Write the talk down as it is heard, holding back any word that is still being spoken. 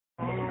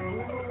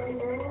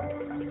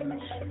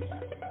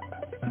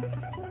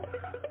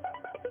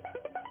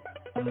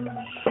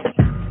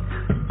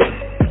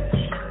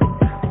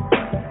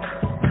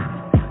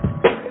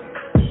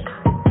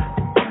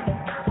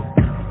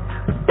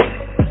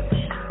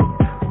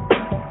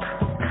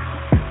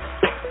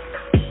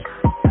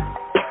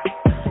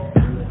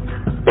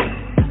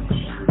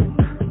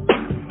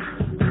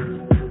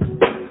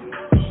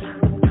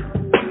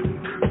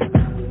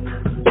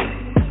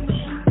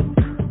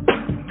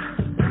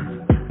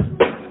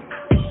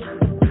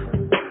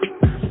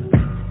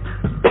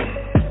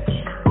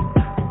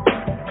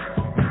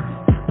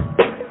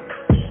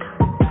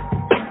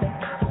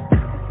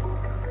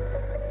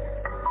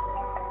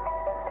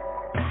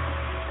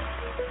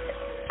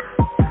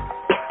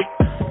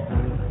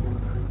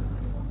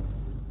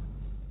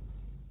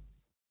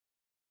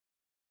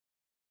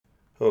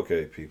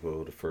Okay,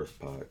 people, the first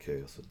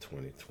podcast of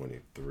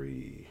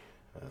 2023.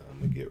 I'm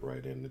going to get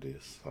right into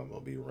this. I'm going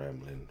to be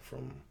rambling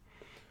from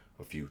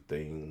a few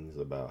things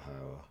about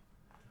how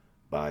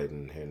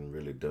Biden hadn't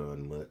really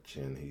done much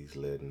and he's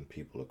letting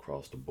people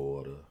across the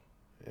border.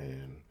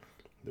 And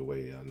the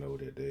way I know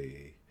that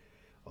they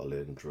are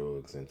letting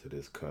drugs into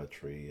this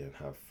country and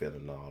how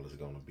fentanyl is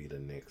going to be the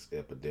next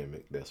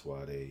epidemic. That's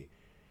why they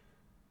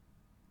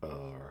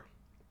are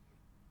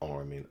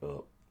arming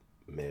up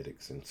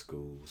medics in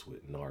schools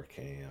with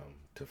Narcan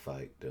to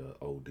fight the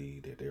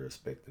OD that they're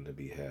expecting to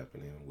be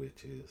happening,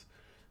 which is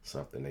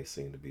something they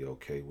seem to be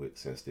okay with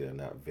since they're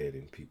not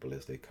vetting people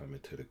as they come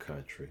into the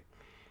country.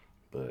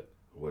 But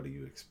what do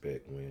you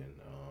expect when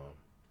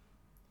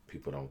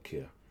people don't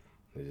care?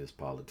 They're just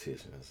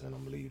politicians, and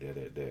I'm gonna leave that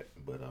at that.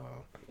 But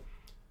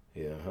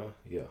yeah.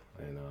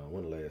 And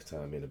when the last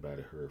time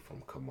anybody heard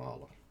from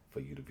Kamala for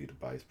you to be the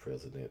vice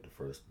president, the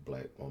first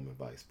black woman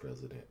vice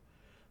president?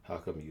 How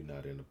come you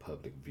not in the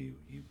public view?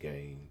 You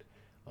gained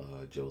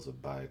Joseph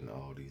Biden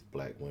all these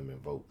black women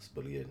votes,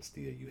 but yet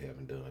still you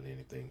haven't done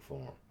anything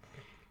for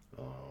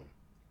them.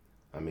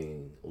 I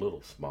mean,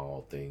 little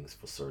small things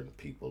for certain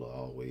people are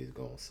always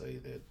going to say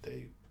that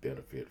they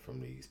benefit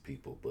from these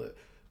people, but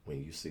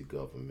when you see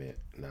government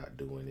not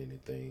doing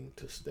anything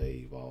to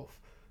stave off,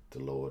 to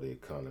lower the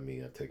economy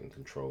and taking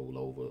control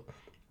over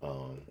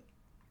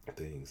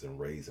things and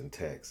raising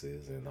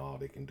taxes, and all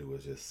they can do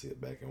is just sit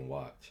back and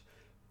watch,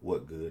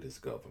 what good is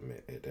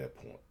government at that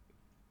point?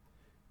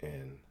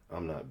 And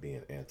I'm not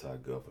being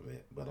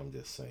anti-government, but I'm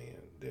just saying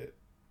that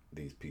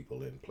these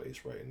people in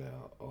place right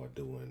now are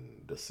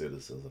doing the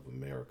citizens of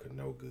America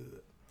no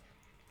good.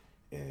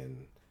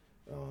 And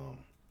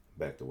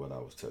back to what I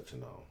was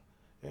touching on,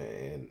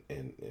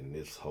 and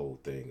this whole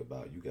thing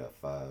about you got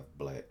 5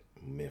 black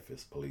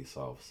Memphis police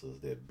officers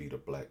that beat a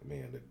black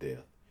man to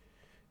death,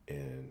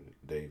 and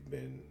they've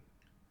been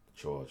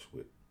charged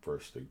with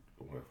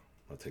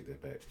I take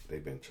that back.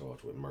 They've been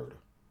charged with murder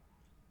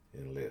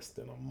in less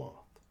than a month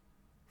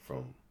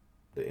from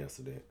the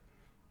incident.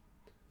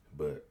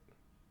 But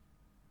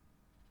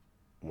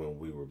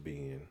when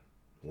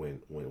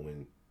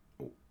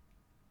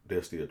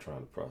they're still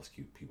trying to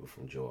prosecute people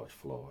from George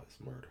Floyd's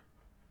murder.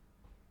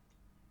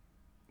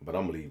 But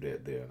I'm gonna leave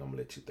that there, and I'm gonna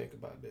let you think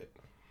about that.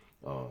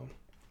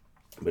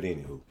 But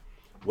anywho,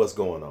 what's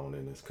going on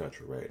in this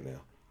country right now?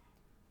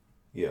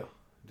 Yeah,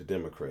 the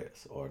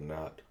Democrats are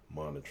not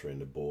monitoring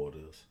the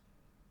borders.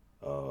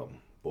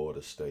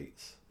 Border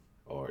states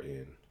are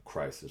in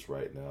crisis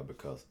right now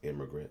because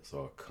immigrants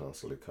are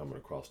constantly coming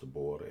across the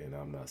border, and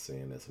I'm not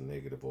saying that's a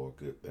negative or a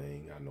good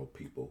thing. I know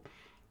people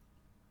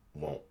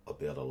want a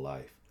better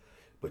life,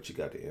 but you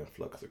got the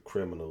influx of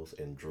criminals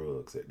and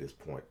drugs at this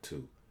point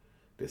too,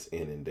 that's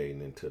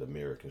inundating into the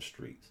American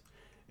streets.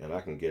 And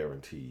I can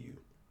guarantee you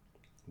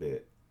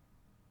that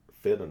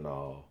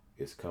fentanyl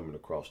is coming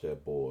across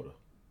that border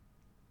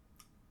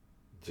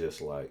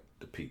just like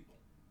the people.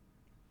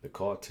 The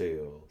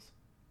cartels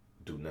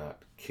do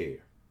not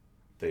care.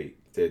 They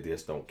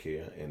just don't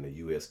care, and the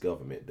U.S.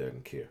 government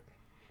doesn't care.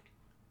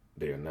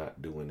 They're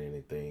not doing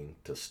anything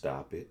to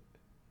stop it.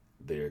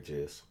 They're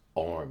just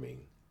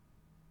arming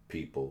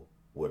people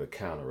with a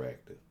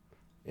counteractive.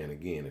 And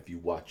again, if you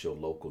watch your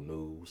local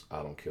news,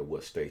 I don't care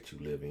what state you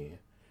live in,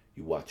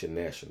 you watch your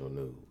national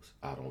news,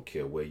 I don't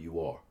care where you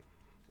are,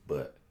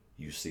 but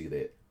you see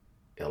that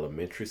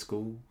elementary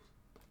schools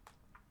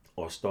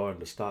are starting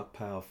to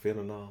stockpile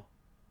fentanyl.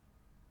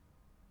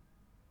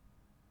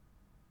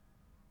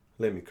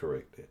 Let me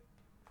correct that.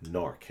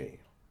 Narcan.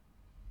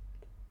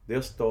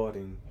 They're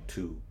starting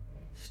to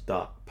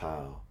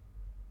stockpile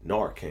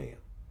Narcan,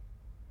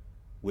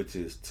 which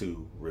is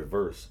to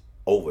reverse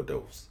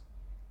overdose.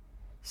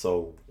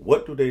 So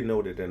what do they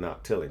know that they're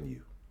not telling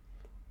you?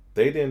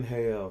 They didn't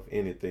have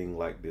anything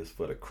like this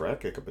for the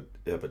crack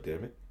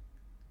epidemic.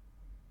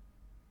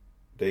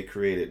 They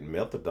created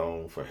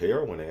methadone for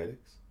heroin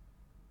addicts.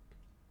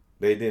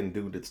 They didn't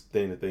do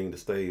anything to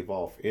stave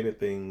off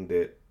anything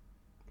that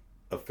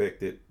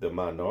affected the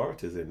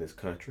minorities in this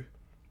country.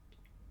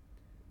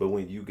 But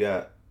when you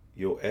got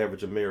your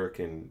average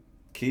American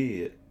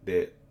kid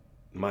that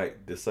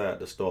might decide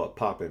to start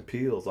popping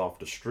pills off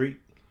the street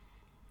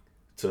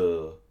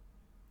to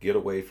get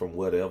away from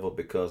whatever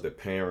because their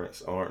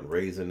parents aren't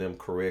raising them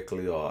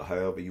correctly, or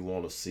however you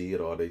want to see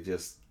it, or they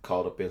just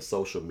caught up in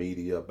social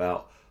media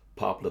about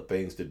popular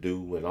things to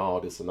do and all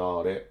this and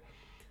all that.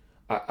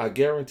 I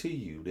guarantee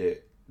you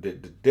that the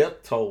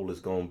death toll is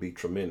going to be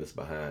tremendous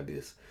behind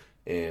this.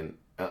 And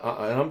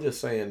I'm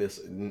just saying this,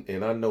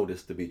 and I know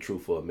this to be true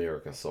for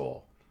American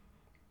soil.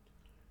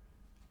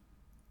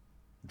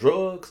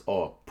 Drugs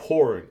are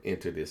pouring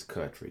into this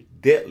country,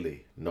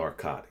 deadly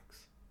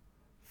narcotics.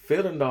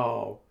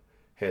 Fentanyl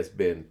has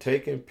been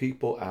taking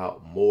people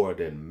out more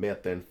than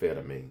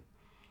methamphetamine.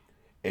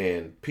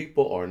 And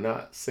people are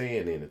not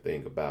saying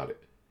anything about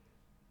it.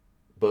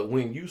 But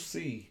when you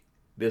see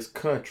this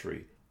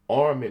country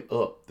arming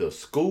up the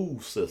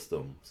school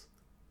systems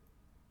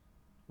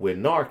with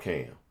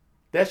Narcan,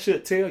 that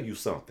should tell you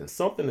something.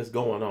 Something is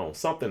going on.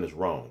 Something is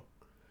wrong.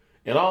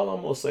 And all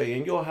I'm going to say,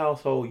 in your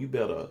household, you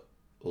better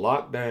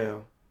lock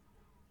down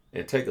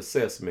and take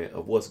assessment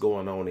of what's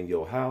going on in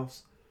your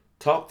house.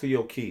 Talk to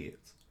your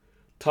kids.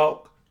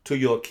 Talk to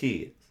your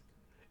kids.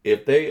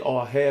 If they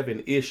are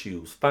having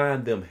issues,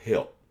 find them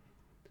help.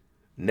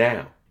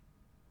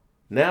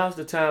 Now's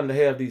the time to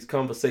have these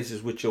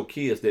conversations with your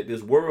kids that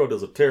this world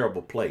is a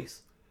terrible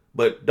place.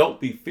 But don't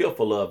be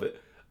fearful of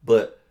it,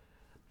 but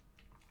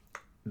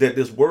that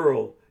this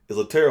world is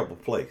a terrible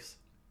place.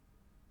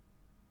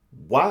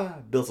 Why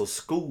does a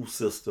school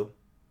system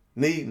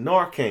need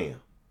Narcan?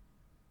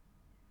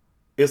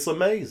 It's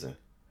amazing.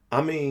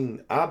 I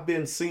mean, I've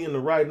been seeing the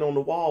writing on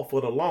the wall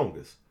for the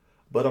longest.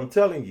 But I'm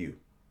telling you,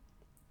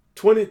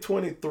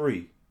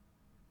 2023,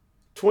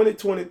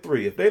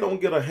 if they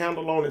don't get a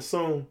handle on it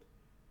soon,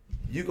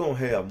 you're going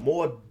to have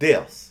more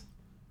deaths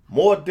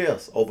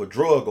over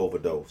drug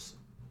overdose.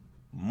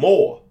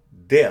 More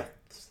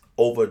deaths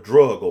over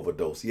drug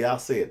overdose. Yeah, I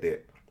said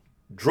that.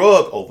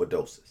 Drug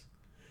overdoses.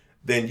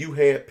 Than you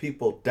had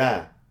people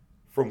die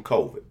from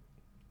COVID.